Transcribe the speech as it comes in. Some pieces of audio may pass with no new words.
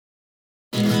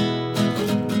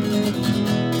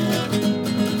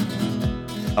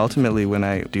ultimately, when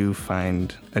I do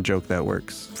find a joke that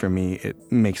works for me,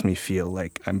 it makes me feel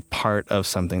like I'm part of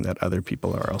something that other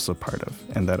people are also part of,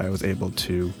 and that I was able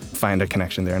to find a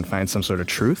connection there and find some sort of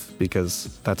truth,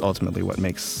 because that's ultimately what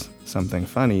makes something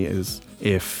funny, is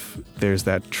if there's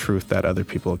that truth that other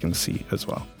people can see as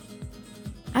well.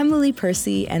 I'm Lily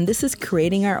Percy, and this is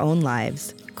Creating Our Own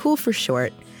Lives, cool for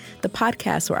short, the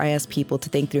podcast where I ask people to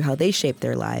think through how they shape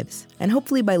their lives, and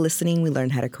hopefully by listening we learn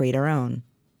how to create our own.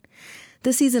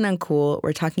 This season on Cool,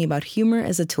 we're talking about humor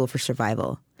as a tool for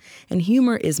survival, and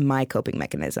humor is my coping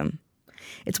mechanism.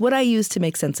 It's what I use to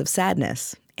make sense of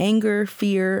sadness, anger,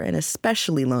 fear, and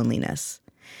especially loneliness.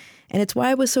 And it's why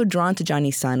I was so drawn to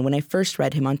Jonny Sun when I first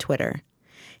read him on Twitter.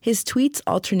 His tweets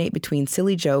alternate between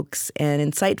silly jokes and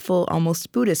insightful,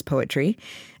 almost Buddhist poetry,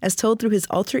 as told through his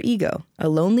alter ego, a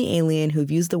lonely alien who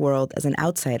views the world as an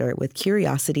outsider with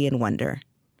curiosity and wonder.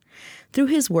 Through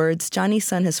his words, Jonny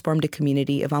Sun has formed a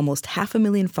community of almost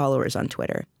 500,000 followers on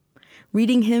Twitter.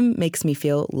 Reading him makes me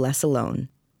feel less alone.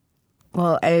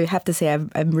 Well, I have to say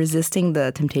I'm resisting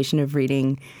the temptation of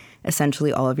reading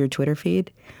essentially all of your Twitter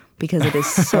feed because it is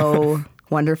so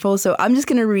wonderful. So I'm just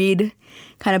going to read,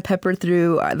 kind of pepper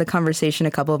through the conversation,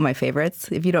 a couple of my favorites,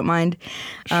 if you don't mind.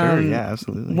 Sure, yeah,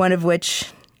 absolutely. One of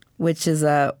which is,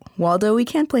 Waldo, we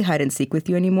can't play hide and seek with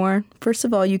you anymore. First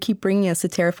of all, you keep bringing us to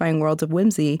terrifying worlds of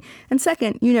whimsy. And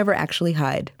second, you never actually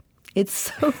hide. It's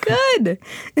so good.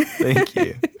 Thank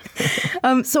you.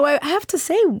 So I have to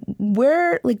say,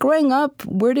 growing up,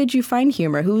 where did you find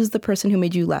humor? Who was the person who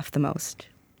made you laugh the most?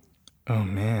 Oh,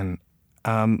 man.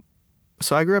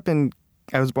 So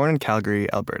I was born in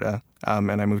Calgary, Alberta,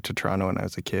 and I moved to Toronto when I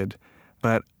was a kid.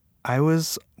 But I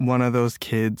was one of those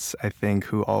kids, I think,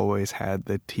 who always had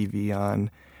the TV on.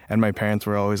 And my parents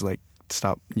were always like,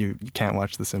 stop, you can't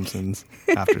watch The Simpsons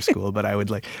after school. But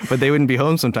they wouldn't be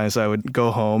home sometimes. So I would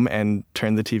go home and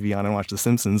turn the TV on and watch The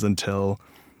Simpsons until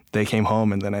they came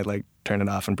home. And then I'd turn it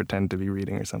off and pretend to be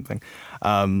reading or something.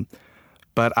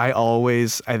 But I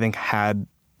always, I think, had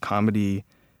comedy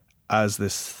as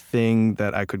this thing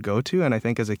that I could go to. And I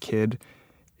think as a kid,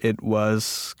 it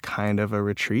was kind of a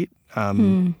retreat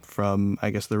from,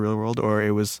 I guess, the real world, or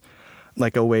it was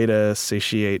like a way to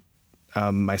satiate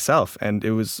myself. And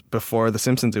it was before The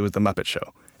Simpsons, it was The Muppet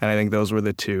Show. And I think those were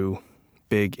the two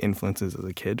big influences as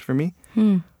a kid for me.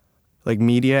 Like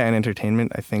media and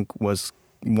entertainment, I think, was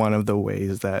one of the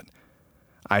ways that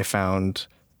I found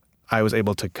I was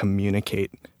able to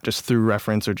communicate just through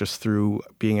reference or just through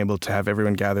being able to have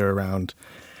everyone gather around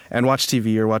and watch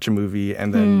TV or watch a movie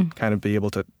and then kind of be able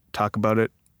to talk about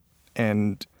it.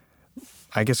 And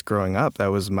I guess growing up, that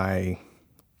was my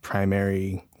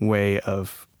primary way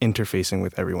of interfacing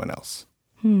with everyone else.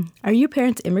 Are your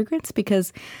parents immigrants?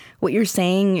 Because what you're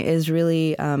saying is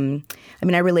really, I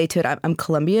relate to it. I'm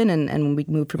Colombian, and we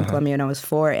moved from Colombia when I was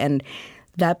 4, and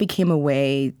that became a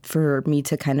way for me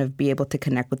to kind of be able to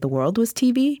connect with the world was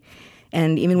TV.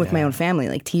 And even with my own family,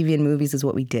 like TV and movies is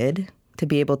what we did to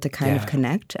be able to kind of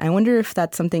connect. I wonder if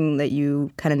that's something that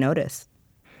you kind of noticed.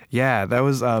 Yeah, that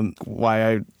was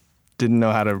why I didn't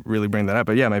know how to really bring that up.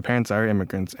 But yeah, my parents are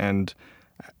immigrants, and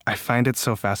I find it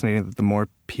so fascinating that the more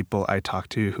people I talk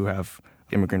to who have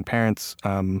immigrant parents,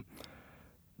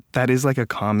 that is like a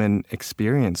common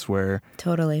experience where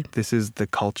totally this is the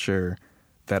culture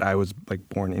that I was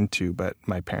born into, but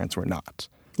my parents were not.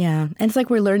 Yeah, and it's like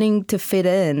we're learning to fit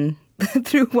in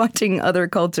through watching other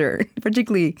culture,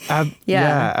 particularly.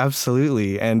 Yeah,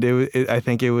 absolutely. And I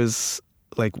think it was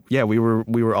we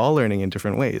were all learning in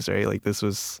different ways, right? This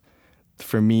was,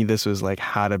 for me, this was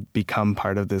how to become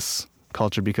part of this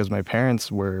culture, because my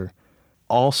parents were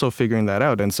also figuring that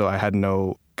out. And so I had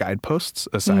no guideposts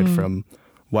aside from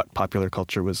what popular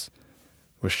culture was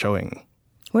showing.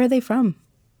 Where are they from?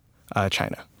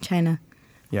 China.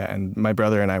 Yeah, and my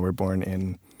brother and I were born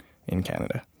in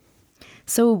Canada.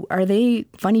 So are they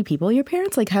funny people, your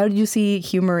parents? How did you see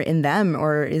humor in them?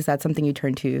 Or is that something you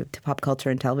turn to pop culture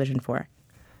and television for?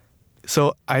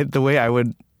 So the way I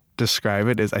would describe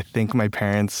it is I think my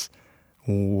parents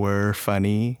were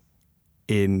funny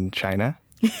in China.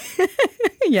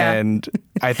 Yeah. And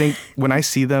I think when I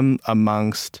see them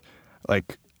amongst,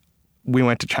 we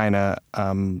went to China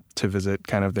to visit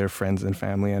kind of their friends and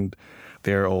family and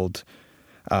their old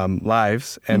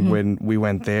lives. And when we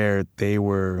went there, they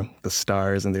were the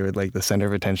stars and they were the center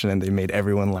of attention, and they made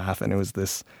everyone laugh. And it was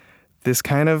this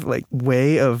kind of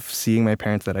way of seeing my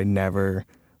parents that I never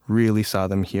really saw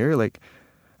them here.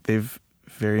 They've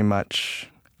very much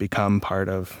become part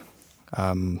of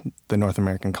the North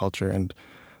American culture and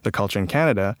the culture in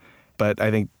Canada. But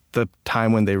I think the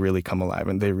time when they really come alive,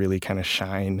 and they really kind of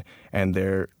shine, and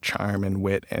their charm and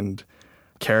wit and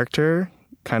character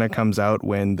kind of comes out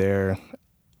when they're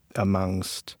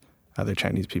amongst other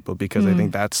Chinese people, because I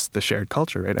think that's the shared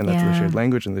culture, right? And that's the shared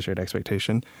language and the shared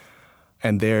expectation.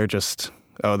 And they're just,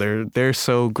 they're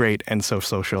so great and so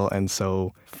social and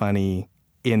so funny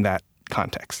in that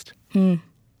context.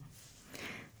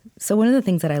 So one of the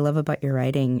things that I love about your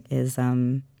writing is,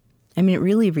 it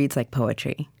really reads like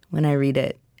poetry when I read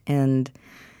it. And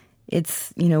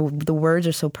it's, the words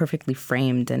are so perfectly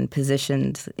framed and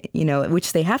positioned,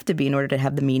 which they have to be in order to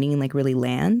have the meaning and like really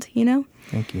land,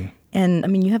 Thank you.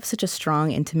 And you have such a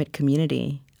strong, intimate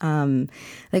community.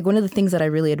 Like one of the things that I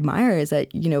really admire is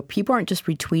that, people aren't just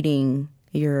retweeting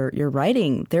your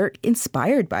writing. They're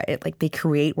inspired by it. Like they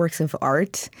create works of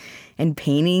art and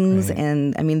paintings. Right.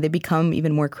 And they become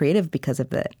even more creative because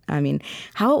of it.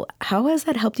 How has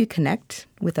that helped you connect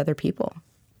with other people?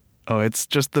 Oh, it's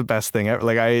just the best thing ever.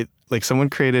 Like someone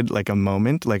created like a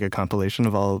moment, like a compilation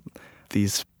of all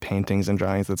these paintings and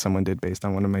drawings that someone did based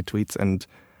on one of my tweets. And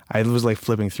I was like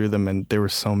flipping through them and there were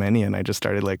so many and I just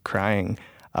started like crying.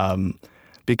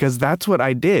 Because that's what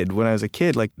I did when I was a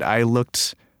kid. Like I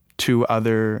looked to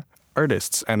other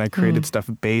artists and I created stuff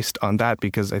based on that,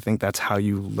 because I think that's how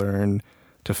you learn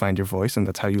to find your voice, and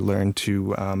that's how you learn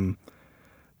to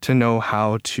know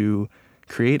how to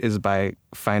create, is by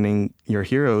finding your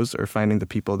heroes or finding the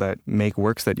people that make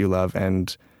works that you love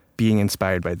and being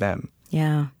inspired by them.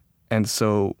 Yeah. And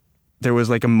so there was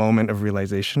like a moment of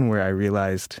realization where I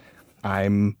realized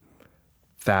I'm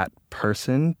that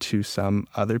person to some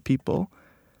other people.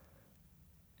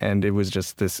 And it was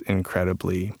just this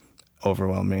incredibly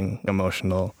overwhelming,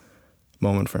 emotional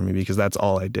moment for me, because that's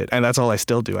all I did. And that's all I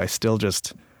still do. I still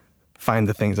just find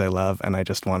the things I love and I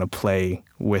just want to play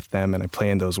with them, and I play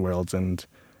in those worlds and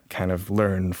kind of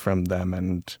learn from them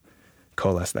and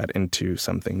coalesce that into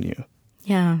something new.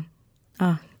 Yeah.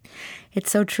 Oh, it's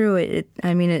so true. It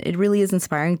really is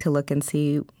inspiring to look and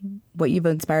see what you've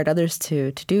inspired others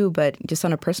to do, but just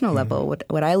on a personal level,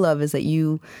 what I love is that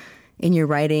you, in your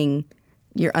writing,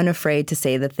 you're unafraid to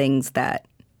say the things that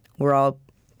we're all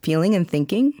feeling and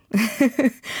thinking.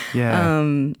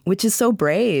 Which is so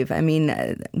brave.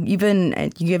 Even you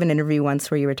gave an interview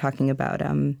once where you were talking about,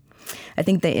 I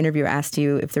think the interviewer asked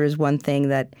you if there was one thing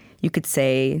that you could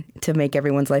say to make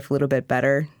everyone's life a little bit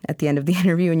better at the end of the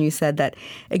interview, and you said that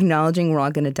acknowledging we're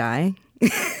all going to die.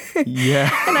 Yeah.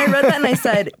 And I read that and I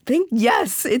said,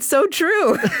 yes, it's so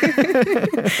true.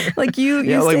 Like you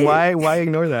say, why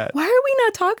ignore that? Why are we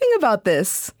not talking about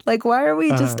this? Like, why are we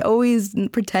just always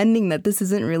pretending that this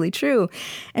isn't really true?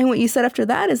 And what you said after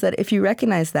that is that if you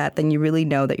recognize that, then you really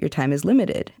know that your time is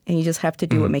limited and you just have to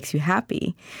do what makes you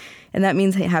happy. And that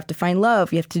means you have to find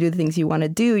love. You have to do the things you want to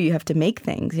do. You have to make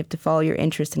things. You have to follow your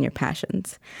interests and your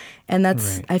passions. And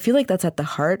that's, right. I feel like that's at the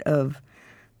heart of,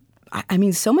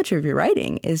 so much of your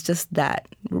writing is just that,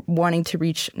 wanting to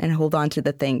reach and hold on to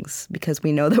the things because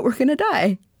we know that we're going to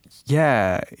die.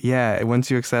 Yeah.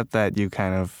 Once you accept that, you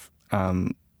kind of,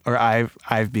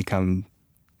 I've become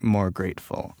more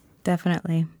grateful.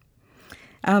 Definitely.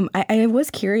 I was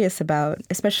curious about,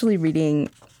 especially reading,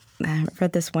 I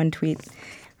read this one tweet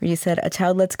where you said, a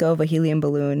child lets go of a helium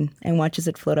balloon and watches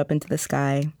it float up into the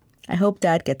sky. I hope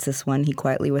Dad gets this one, he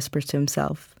quietly whispers to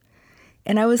himself.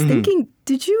 And I was thinking,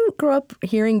 did you grow up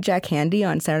hearing Jack Handy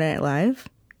on Saturday Night Live?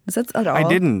 Is that at all? I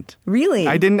didn't. Really?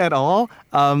 I didn't at all.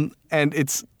 And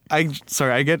I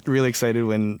get really excited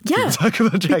when people talk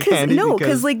about Jack Handy. No,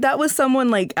 because like that was someone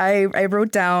like I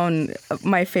wrote down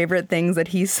my favorite things that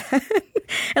he said.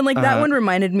 And like that one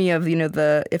reminded me of,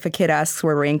 if a kid asks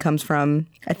where rain comes from,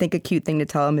 I think a cute thing to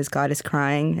tell him is God is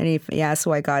crying. And if he asks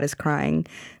why God is crying,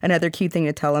 another cute thing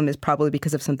to tell him is probably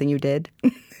because of something you did.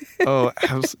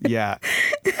 Yeah.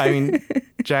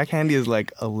 Jack Handy is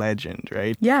like a legend,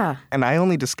 right? Yeah. And I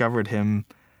only discovered him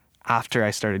after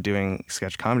I started doing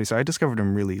sketch comedy. So I discovered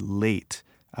him really late.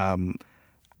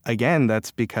 Again,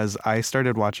 that's because I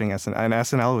started watching SNL, and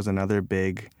SNL was another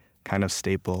big kind of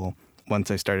staple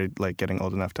once I started like getting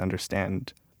old enough to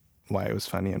understand why it was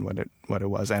funny and what it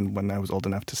was, and when I was old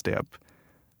enough to stay up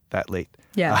that late.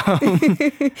 Yeah.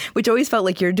 Which always felt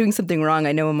like you're doing something wrong.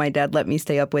 I know when my dad let me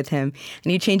stay up with him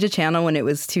and he changed the channel when it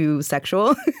was too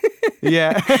sexual.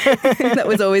 Yeah. That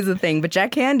was always the thing. But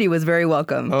Jack Handy was very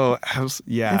welcome. Oh,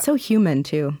 yeah. And so human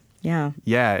too. Yeah.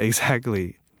 Yeah,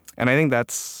 exactly. And I think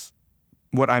that's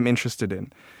what I'm interested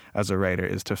in as a writer,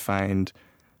 is to find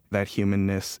that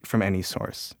humanness from any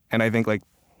source. And I think like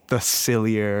the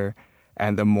sillier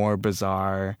and the more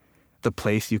bizarre the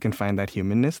place you can find that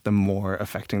humanness, the more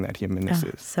affecting that humanness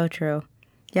is. So true.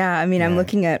 Yeah, I'm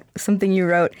looking at something you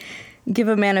wrote. Give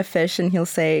a man a fish and he'll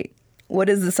say, what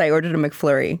is this? I ordered a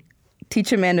McFlurry.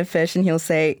 Teach a man to fish and he'll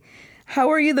say, how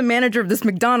are you the manager of this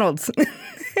McDonald's?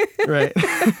 Right.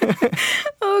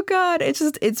 Oh, God.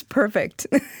 It's perfect.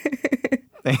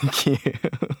 Thank you.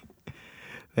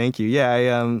 Thank you.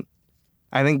 Yeah,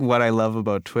 I think what I love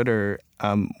about Twitter,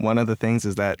 one of the things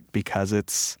is that because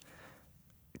it's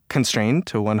constrained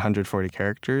to 140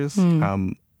 characters,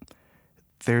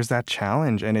 there's that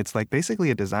challenge. And it's like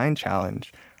basically a design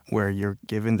challenge where you're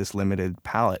given this limited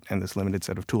palette and this limited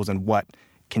set of tools, and what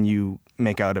can you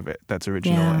make out of it that's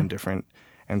original and different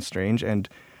and strange. And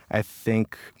I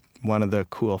think one of the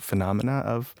cool phenomena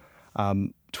of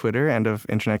Twitter and of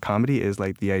internet comedy is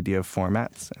like the idea of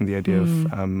formats and the idea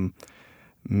of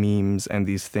memes and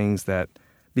these things that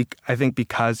I think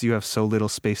because you have so little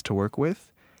space to work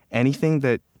with, anything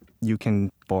that you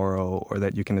can borrow or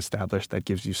that you can establish that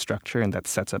gives you structure and that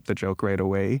sets up the joke right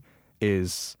away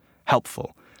is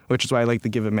helpful, which is why I like the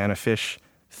Give a Man a Fish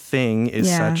thing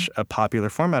is such a popular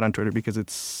format on Twitter, because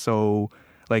it's so,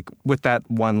 like, with that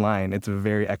one line, it's a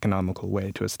very economical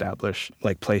way to establish,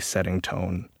 like, place, setting,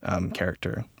 tone,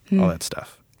 character, all that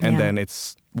stuff. And then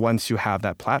it's, once you have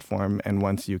that platform and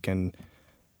once you can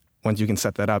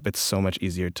set that up, it's so much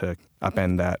easier to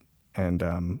upend that and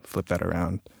flip that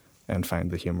around and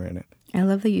find the humor in it. I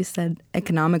love that you said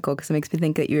economical, because it makes me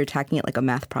think that you're attacking it like a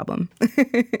math problem.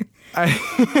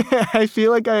 I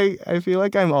feel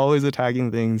like I'm always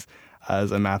attacking things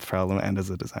as a math problem and as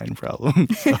a design problem.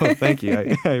 So thank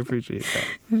you. I appreciate that.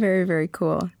 Very, very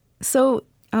cool. So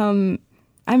I'm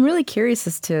really curious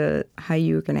as to how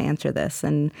you're going to answer this.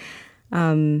 And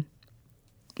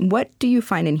what do you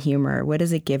find in humor? What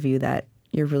does it give you that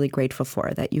you're really grateful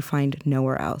for that you find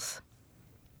nowhere else?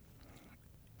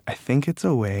 I think it's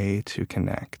a way to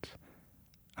connect.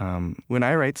 When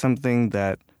I write something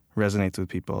that resonates with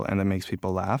people and that makes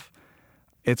people laugh,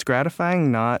 it's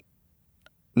gratifying not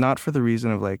for the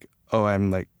reason of like, oh, I'm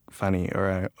like funny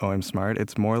or oh, I'm smart.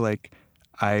 It's more like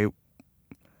I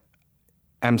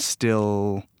am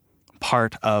still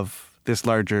part of this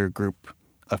larger group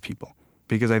of people,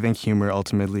 because I think humor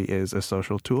ultimately is a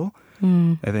social tool.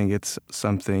 I think it's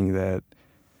something that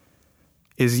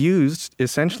is used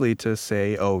essentially to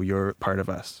say, oh, you're part of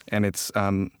us. And it's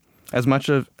as much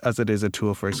as it is a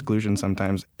tool for exclusion,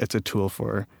 sometimes it's a tool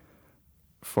for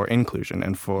inclusion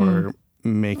and for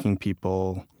making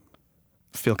people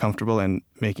feel comfortable and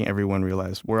making everyone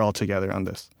realize we're all together on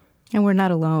this. And we're not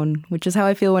alone, which is how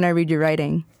I feel when I read your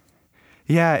writing.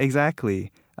 Yeah,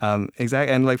 exactly.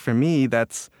 Exactly. And like for me,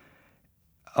 that's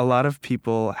a lot of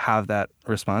people have that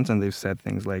response, and they've said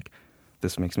things like,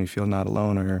 this makes me feel not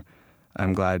alone, or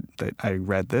I'm glad that I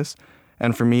read this.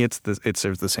 And for me, it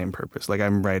serves the same purpose. Like,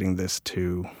 I'm writing this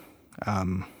to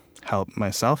help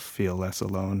myself feel less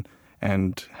alone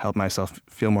and help myself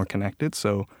feel more connected.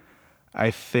 So I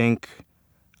think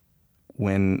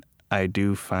when I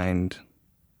do find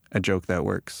a joke that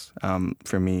works,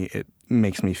 for me, it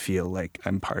makes me feel like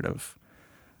I'm part of,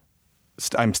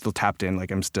 I'm still tapped in,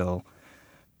 like I'm still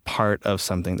part of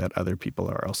something that other people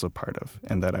are also part of,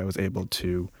 and that I was able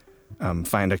to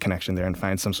find a connection there and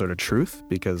find some sort of truth,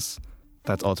 because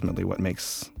that's ultimately what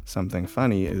makes something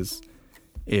funny, is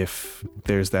if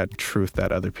there's that truth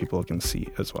that other people can see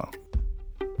as well.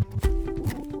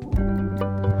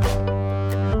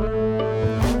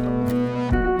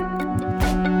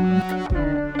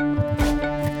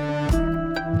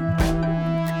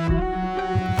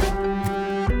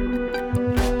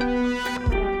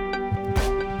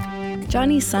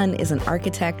 Jonny's son is an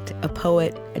architect, a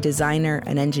poet, a designer,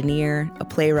 an engineer, a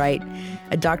playwright,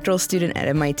 a doctoral student at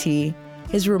MIT.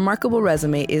 His remarkable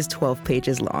resume is 12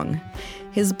 pages long.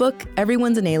 His book,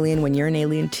 Everyone's an Alien When You're an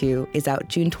Alien Too, is out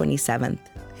June 27th.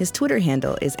 His Twitter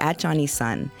handle is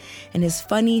 @JonnySon, and his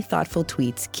funny, thoughtful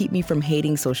tweets keep me from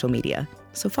hating social media,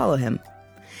 so follow him.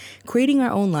 Creating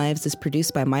Our Own Lives is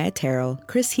produced by Maya Terrell,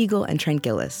 Chris Heagle, and Trent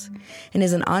Gillis, and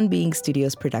is an On Being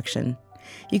Studios production.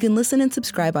 You can listen and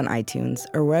subscribe on iTunes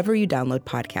or wherever you download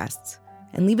podcasts.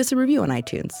 And leave us a review on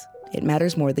iTunes. It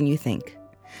matters more than you think.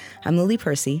 I'm Lily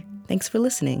Percy. Thanks for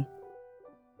listening.